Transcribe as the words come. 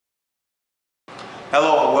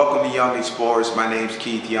Hello and welcome to Young Explorers. My name is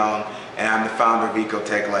Keith Young and I'm the founder of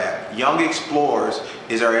ECOTEK Lab. Young Explorers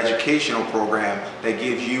is our educational program that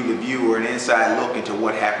gives you, the viewer, an inside look into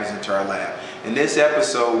what happens into our lab. In this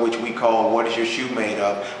episode, which we call What is Your Shoe Made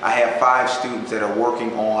Of?, I have 5 students that are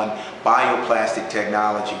working on bioplastic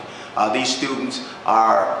technology. These students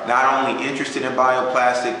are not only interested in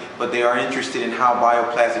bioplastic, but they are interested in how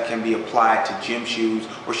bioplastic can be applied to gym shoes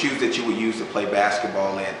or shoes that you would use to play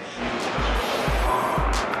basketball in.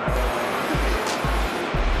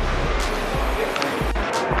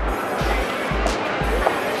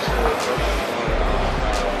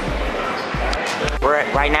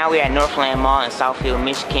 Right now we're at Northland Mall in Southfield,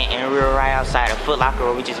 Michigan, and we're right outside of Foot Locker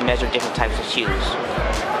where we just measure different types of shoes.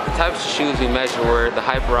 The types of shoes we measured were the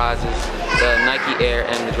Hyperizes, the Nike Air,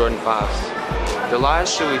 and the Jordan 5s. The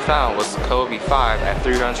lightest shoe we found was the Kobe 5 at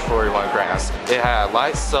 341 grams. It had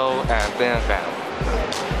light sole and thin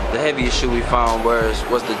band. The heaviest shoe we found was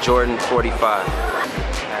the Jordan 45.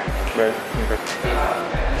 Ready?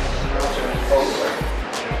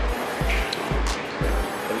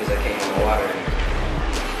 That means I can't in the water.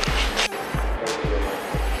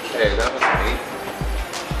 Hey, that was neat.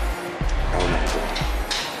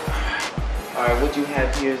 Alright, what you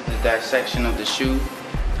have here is the dissection of the shoe.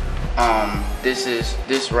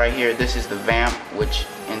 This right here, this is the vamp, which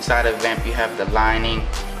inside of vamp you have the lining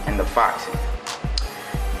and the foxing.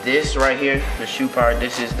 This right here, the shoe part,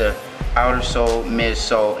 this is the outer sole,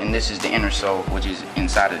 midsole, and this is the inner sole, which is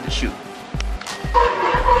inside of the shoe.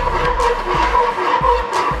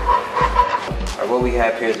 What we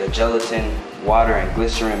have here is a gelatin, water, and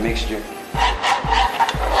glycerin mixture.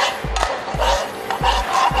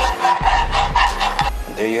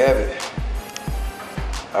 And there you have it.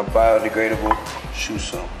 Our biodegradable shoe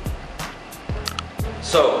sole.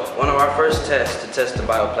 So, one of our first tests to test the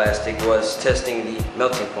bioplastic was testing the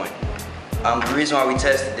melting point. The reason why we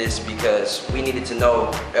tested this because we needed to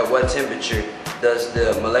know at what temperature does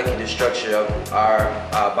the molecular structure of our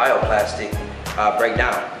bioplastic break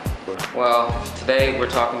down. Well, today we're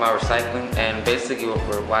talking about recycling, and basically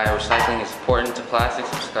why recycling is important to plastics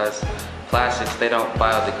is because plastics, they don't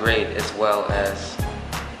biodegrade as well as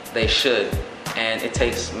they should, and it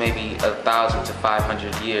takes maybe 1,000 to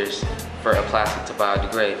 500 years for a plastic to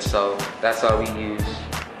biodegrade. So that's why we use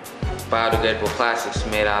biodegradable plastics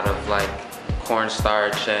made out of like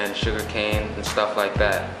cornstarch and sugar cane and stuff like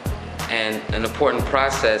that. And an important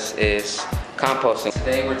process is composting.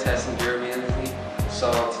 Today we're testing durability. So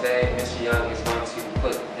today Mr. Young is going to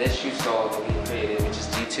put this shoe sole that we created, which is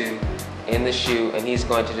G2, in the shoe, and he's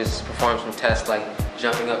going to just perform some tests like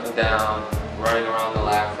jumping up and down, running around the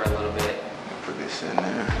lab for a little bit. Put this in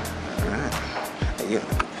there. Alright.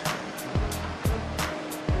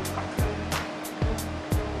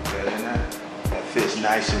 That in there. That fits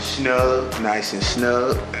nice and snug, nice and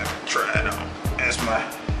snug. Try it on. This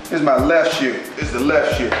is my left shoe. This is the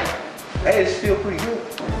left shoe. Hey, it's still pretty good.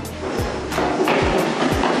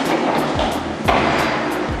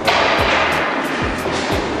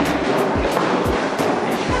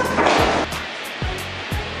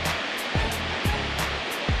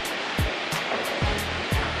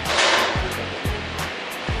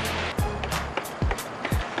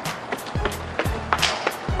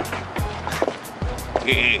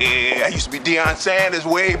 Yeah, I used to be Deion Sanders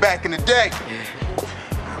way back in the day.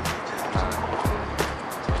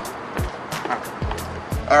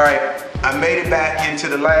 All right, I made it back into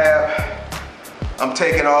the lab. I'm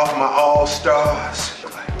taking off my all-stars.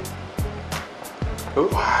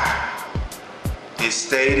 Wow. It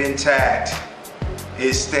stayed intact.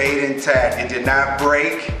 It stayed intact. It did not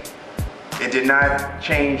break. It did not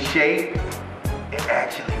change shape. It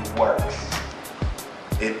actually works.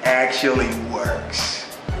 It actually works.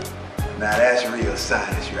 Now that's real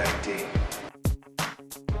science right there.